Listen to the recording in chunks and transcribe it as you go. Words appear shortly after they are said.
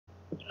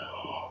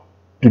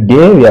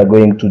Today we are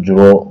going to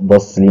draw the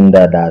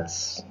cylinder that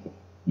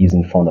is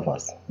in front of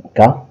us.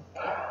 Okay,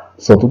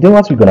 so today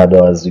what we're gonna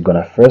do is we're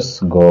gonna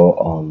first go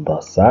on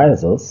the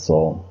sizes.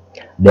 So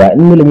they are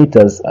in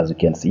millimeters, as you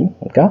can see.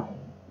 Okay,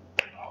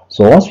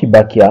 so once we're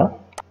back here,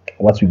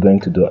 what we're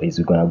going to do is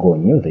we're gonna go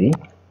new day,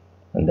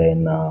 and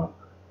then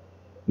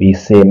we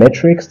say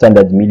metric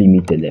standard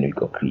millimeter, then we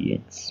go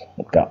create.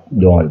 Okay,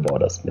 don't worry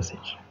about this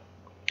message.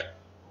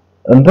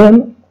 And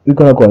then we're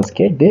gonna go on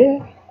sketch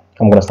there.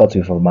 I'm gonna start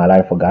with my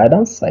line for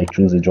guidance. I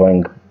choose a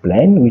drawing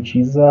plane, which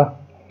is I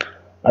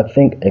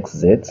think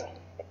XZ,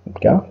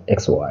 okay,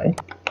 XY.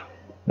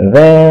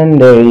 Then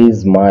there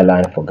is my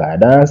line for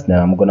guidance.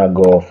 Now I'm gonna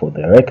go for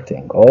the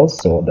rectangle,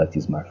 so that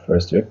is my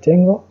first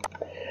rectangle.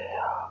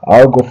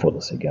 I'll go for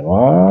the second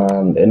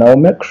one, and I'll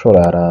make sure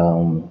that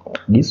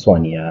this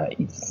one here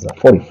is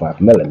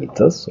 45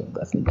 millimeters, so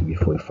that needs to be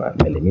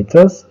 45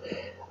 millimeters,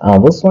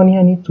 and this one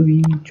here needs to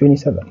be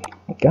 27.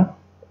 Okay,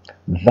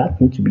 that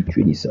needs to be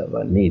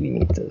 27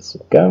 millimeters.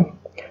 Okay,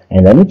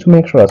 and I need to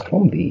make sure that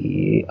from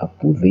the up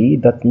to the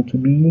that need to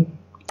be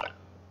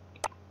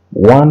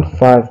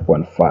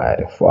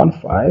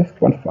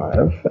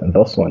 15.5, and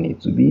this one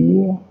needs to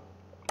be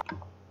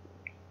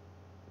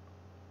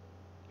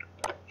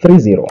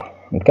 30.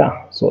 Okay,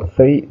 so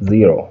 30.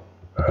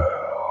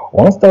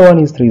 Once the one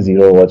is 30,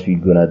 what we're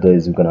gonna do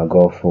is we're gonna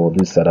go for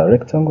this other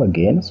rectangle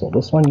again. So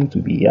this one needs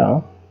to be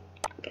here,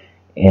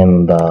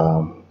 and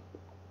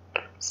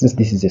since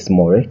this is a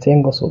small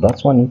rectangle, so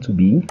that one needs to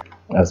be,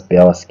 as per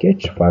our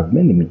sketch, 5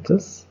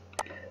 millimeters,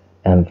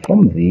 and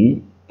from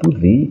the to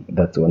the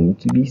that one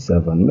needs to be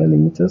 7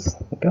 millimeters.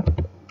 Okay,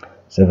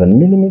 7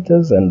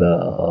 millimeters, and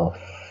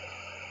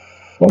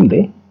from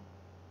there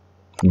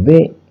to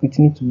there it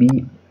needs to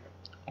be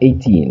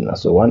 18,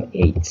 so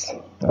 1/8.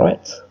 All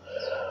right,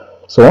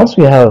 so once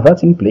we have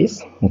that in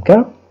place,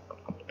 okay,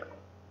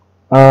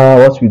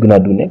 what we're gonna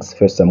do next,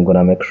 first I'm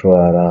gonna make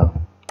sure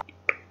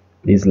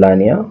this line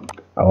here,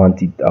 I want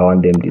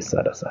them this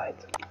other side.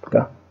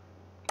 Okay,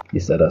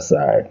 this other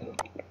side.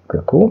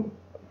 Okay, cool.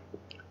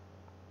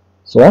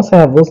 So once I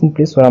have those in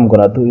place, what I'm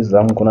gonna do is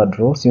I'm gonna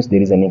draw, since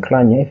there is an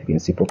incline here, if you can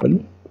see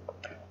properly,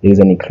 there is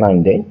an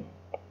incline there,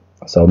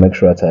 so I'll make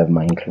sure that I have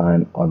my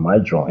incline on my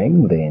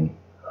drawing. Then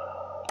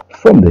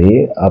from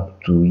there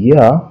up to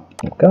here,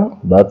 okay,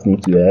 that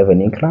needs to have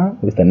an incline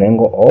with an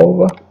angle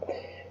of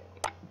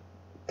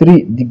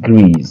 3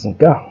 degrees.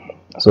 Okay,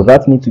 so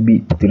that needs to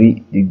be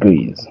 3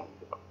 degrees.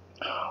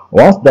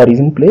 Once that is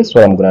in place,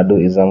 what I'm gonna do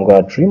is I'm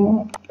gonna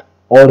trim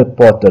all the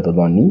parts that I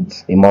don't need,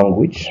 among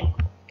which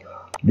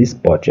this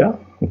part here,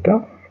 okay,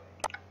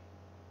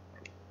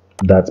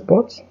 that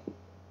part,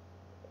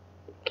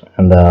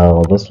 and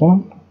this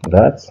one,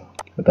 that,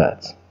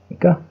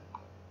 okay.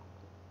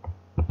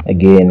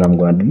 Again, I'm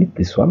going to delete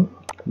this one,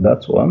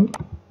 that one,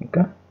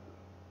 okay.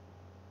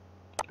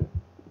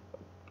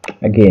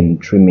 Again,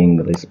 trimming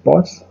this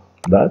part,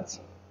 that,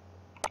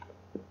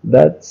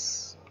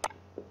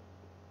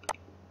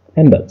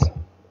 and that.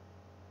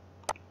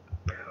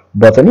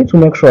 But I need to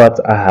make sure that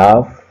I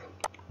have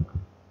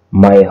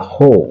my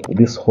hole,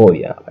 this hole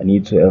here. I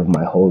need to have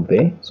my hole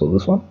there, so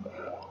this one.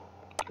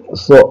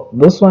 So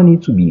this one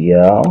needs to be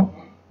here.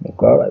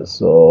 Okay,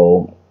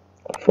 so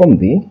from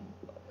there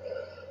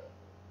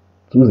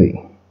to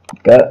there.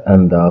 Okay,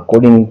 and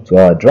according to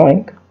our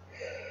drawing,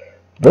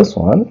 this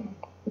one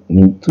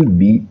needs to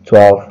be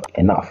 12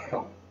 enough.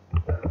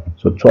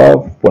 So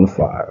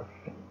 12.5.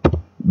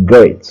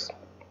 Great.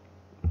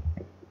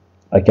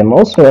 I can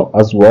also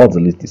as well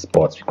delete this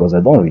part because I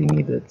don't really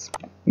need it.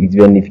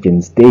 Even if it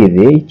can stay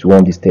there, it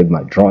won't disturb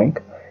my drawing.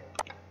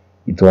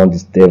 It won't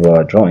disturb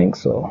our drawing,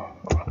 so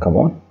come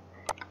on.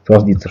 It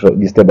won't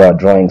disturb our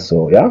drawing,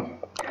 so yeah.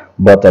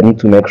 But I need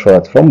to make sure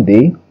that from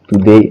there to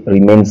there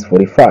remains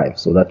 45,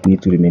 so that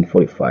needs to remain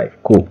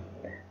 45. Cool,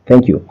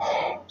 thank you.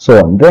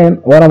 So then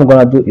what I'm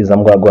gonna do is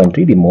I'm gonna go and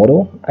 3D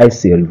model. I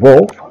say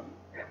revolve,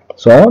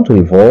 so I want to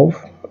revolve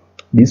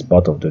this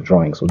part of the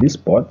drawing, so this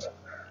part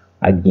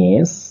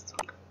against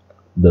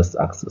this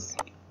axis.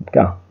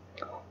 Okay,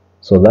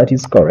 so that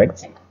is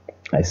correct.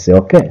 I say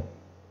okay.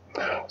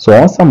 So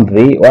once I'm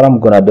there, what I'm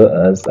gonna do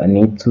is I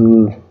need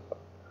to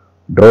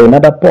draw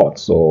another part.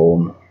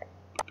 So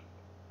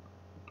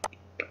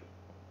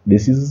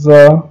this is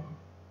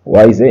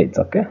YZ.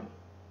 Okay,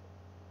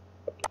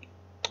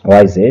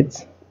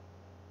 YZ.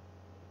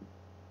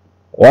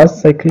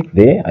 Once I click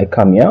there, I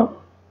come here,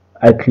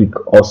 I click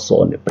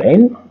also on the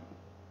plane.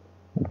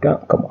 Okay,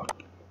 come on.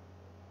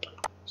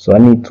 So I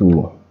need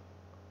to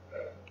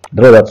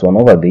draw that one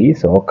over there,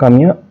 so I'll come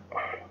here,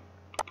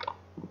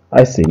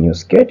 I say new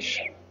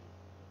sketch,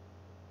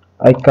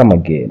 I come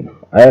again,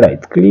 I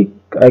right click,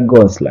 I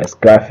go on slice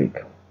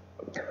graphic.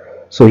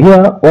 So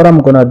here what I'm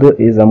gonna do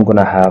is I'm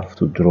gonna have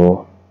to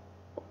draw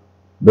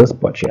this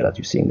part here that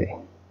you're seeing there,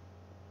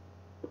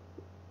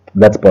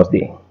 that part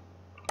there.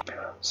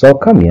 So I'll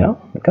come here,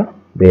 okay,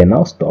 then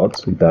now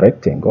starts with a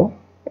rectangle.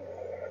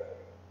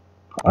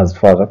 As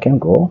far as I can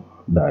go,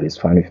 that is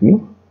fine with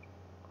me.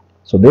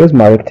 So there's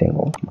my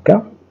rectangle,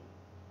 okay,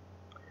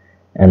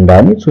 and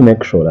I need to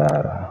make sure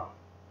that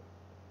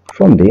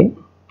from there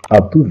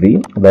up to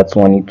there, that's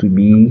one need to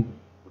be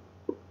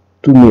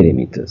 2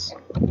 millimeters.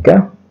 Okay,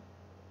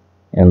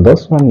 and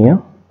this one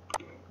here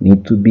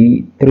need to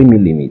be 3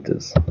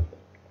 millimeters.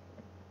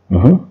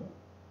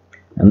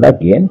 And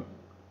again,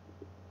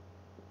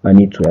 I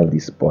need to have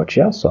this spot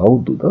here, so I'll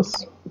do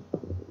this.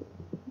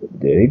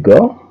 There you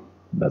go,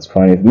 that's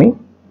fine with me.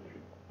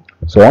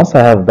 So once I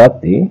have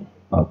that there,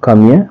 I'll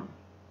come here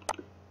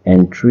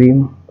and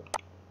trim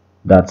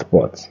that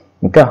spot.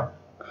 Okay,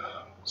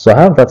 so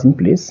I have that in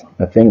place.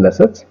 I think that's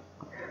it.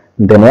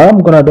 And then what I'm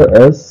gonna do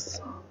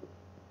is,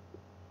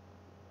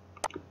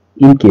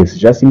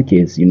 just in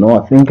case, you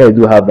know, I think I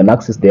do have an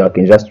axis there, I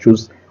can just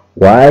choose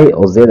Y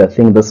or Z. I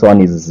think this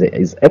one is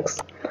X,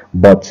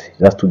 but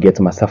just to get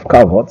myself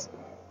covered,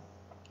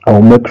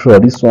 I'll make sure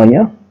this one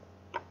here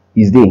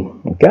is there.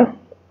 Okay,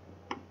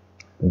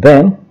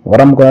 then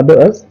what I'm gonna do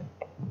is,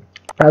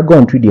 I go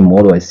into the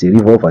mode, I say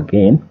revolve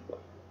again.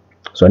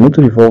 So I need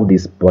to revolve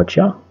this spot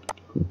here,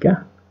 okay,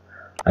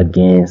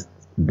 against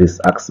this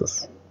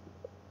axis,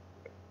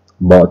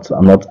 but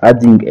I'm not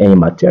adding any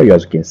material,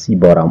 as you can see,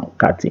 but I'm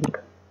cutting.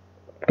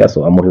 Okay,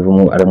 so I'm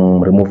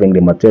removing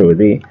the material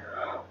there.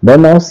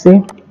 Then I'll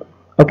say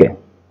okay.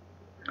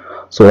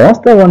 So once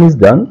that one is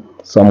done,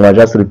 so I'm gonna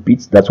just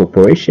repeat that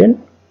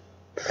operation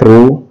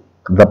through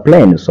the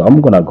plane. So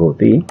I'm gonna go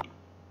there,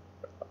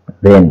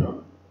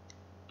 then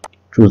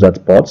choose that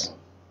spot,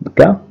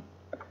 okay,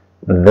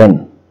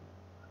 then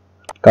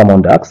come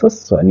on the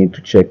axis. So I need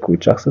to check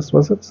which axis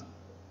was it.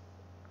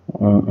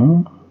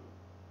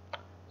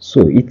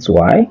 So it's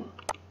Y,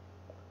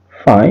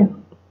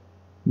 fine.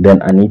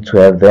 Then I need to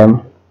have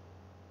them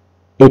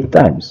 8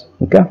 times.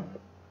 Okay,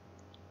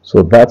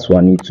 so that's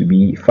one need to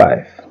be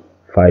 5.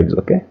 5 is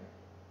okay.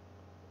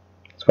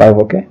 It's 5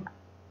 okay.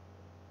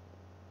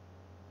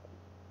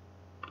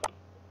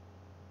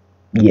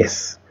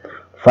 Yes,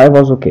 5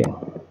 was okay.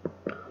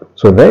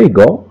 So there you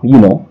go. You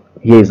know,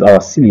 here is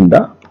our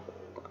cylinder,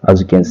 as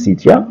you can see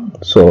it here.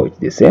 So it's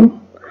the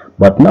same,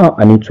 but now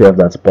I need to have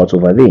that spot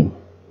over there,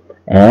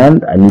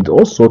 and I need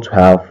also to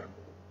have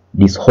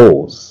these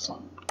holes.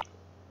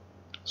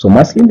 So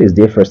my cylinder is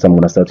there. First I'm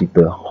going to start with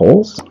the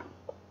holes.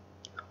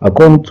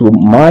 According to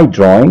my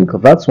drawing,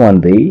 that's one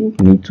they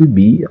need to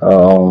be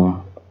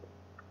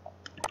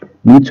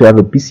need to have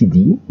a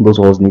PCD. Those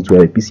holes need to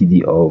have a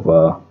PCD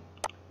of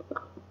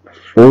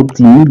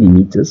 40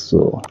 millimeters,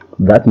 so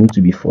that needs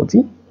to be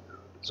 40.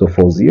 So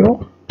 40.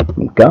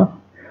 Okay,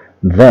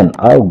 then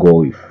I'll go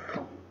with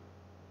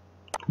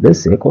the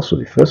circle. So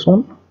the first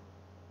one,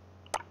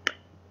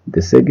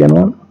 the second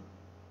one,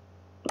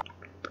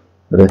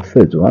 the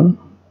third one,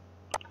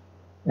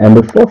 and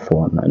the fourth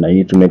one. And I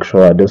need to make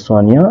sure this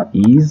one here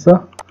is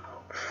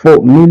 4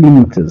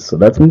 millimeters, so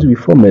that needs to be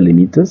 4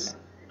 millimeters.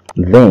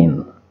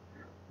 Then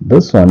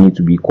this one needs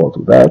to be equal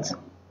to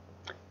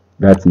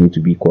that needs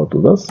to be equal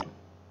to this,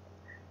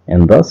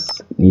 and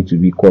this needs to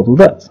be equal to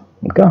that.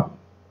 Okay,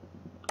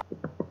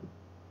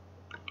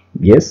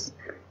 yes,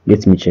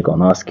 let me check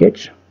on our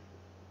sketch.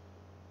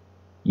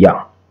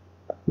 Yeah,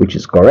 which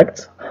is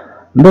correct.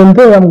 Then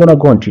there I'm gonna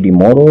go into the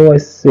model. I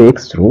say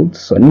extrude,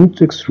 so I need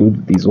to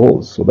extrude these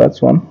holes. So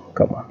that's one.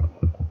 Come on.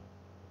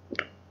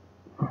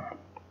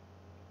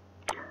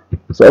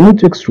 So I need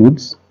to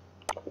extrude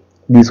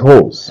these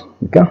holes.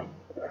 Okay,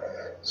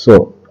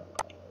 so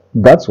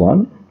that's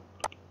one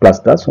plus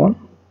that's one,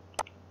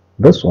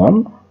 this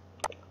one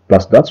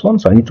plus that's one.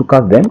 So I need to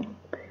cut them,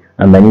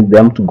 and I need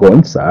them to go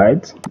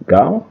inside.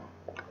 Okay,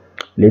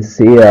 let's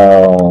say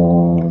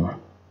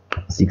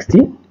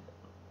 60.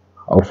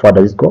 How far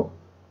does it go?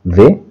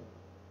 There.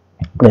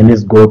 Then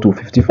let's go to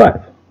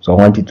 55. So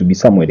I want it to be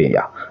somewhere there.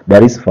 Yeah,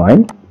 that is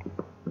fine.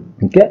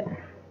 Okay,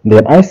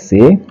 then I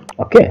say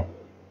okay.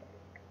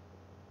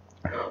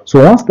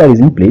 So once that is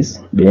in place,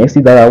 the next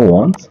thing that I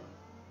want,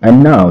 I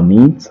now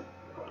need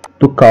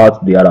to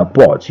cut the other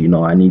part. You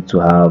know, I need to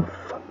have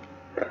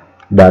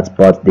that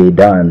part there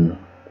done.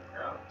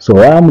 So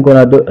what I'm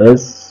gonna do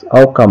is,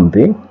 I'll come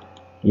there,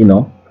 you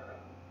know,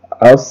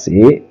 I'll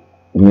say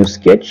new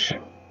sketch.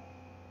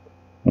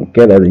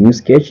 Okay, that's a new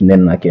sketch, and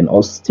then I can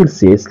also still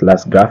say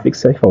slash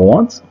graphics if I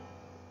want.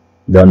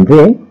 Then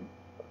there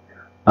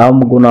I'm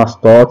gonna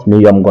start,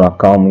 maybe I'm gonna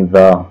come with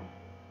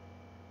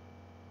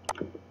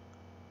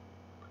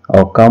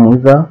I'll come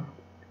with a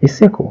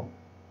circle.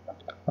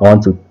 I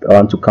want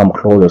to come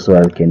closer so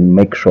I can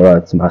make sure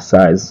that my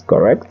size is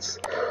correct.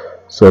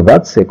 So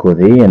that circle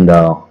there, and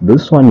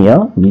this one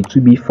here need to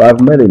be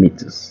 5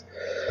 millimeters.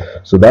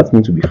 So that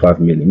needs to be 5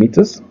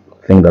 millimeters.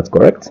 I think that's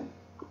correct.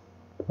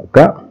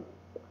 Okay.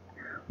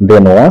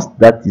 Then once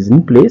that is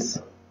in place,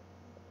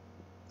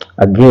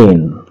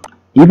 again,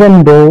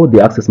 even though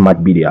the axis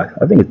might be there,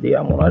 I think it's there.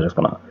 I'm just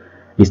gonna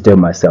disturb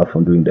myself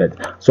from doing that.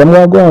 So I'm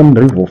gonna go on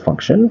revolve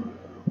function.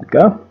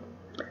 Okay.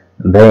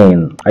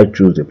 Then I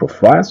choose the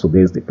profile. So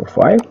there's the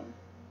profile.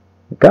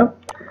 Okay.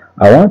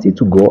 I want it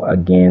to go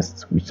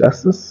against which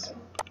axis?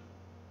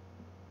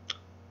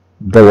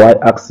 The y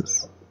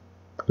axis,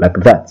 like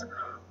that.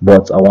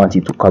 But I want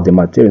it to cut the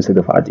material instead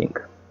of adding.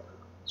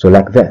 So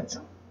like that.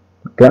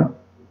 Okay.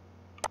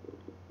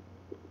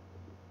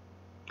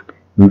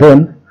 And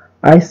then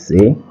I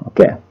say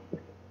okay.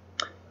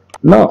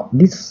 Now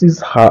this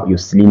is how your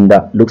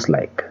cylinder looks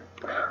like.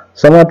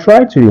 So I'm gonna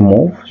try to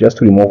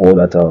remove all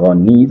that I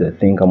don't need. I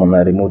think I'm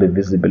gonna remove the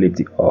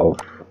visibility of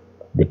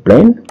the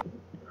plane.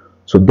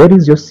 So there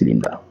is your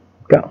cylinder.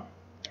 Okay,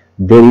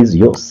 there is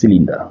your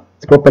cylinder.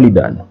 It's properly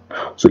done.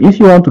 So if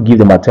you want to give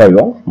the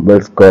material,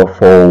 let's go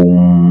for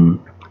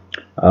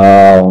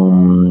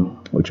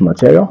which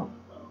material?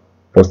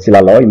 For steel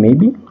alloy,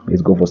 maybe.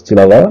 Let's go for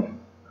steel alloy.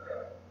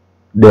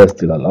 There's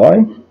steel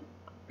alloy.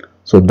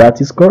 So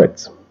that is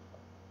correct.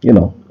 You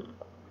know.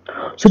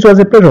 So it was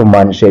a pleasure of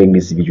mine sharing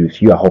this video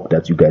with you. I hope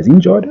that you guys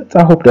enjoyed it.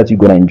 I hope that you're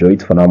gonna enjoy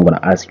it. For now, I'm gonna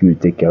ask you to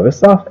take care of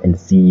yourself and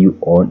see you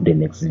on the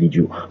next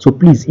video. So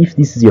please, if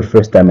this is your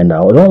first time and I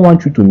don't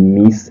want you to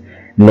miss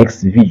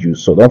next video,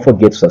 so don't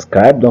forget to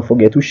subscribe, don't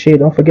forget to share,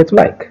 don't forget to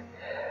like.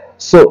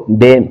 So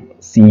then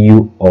see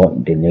you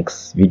on the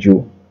next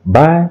video.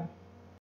 Bye.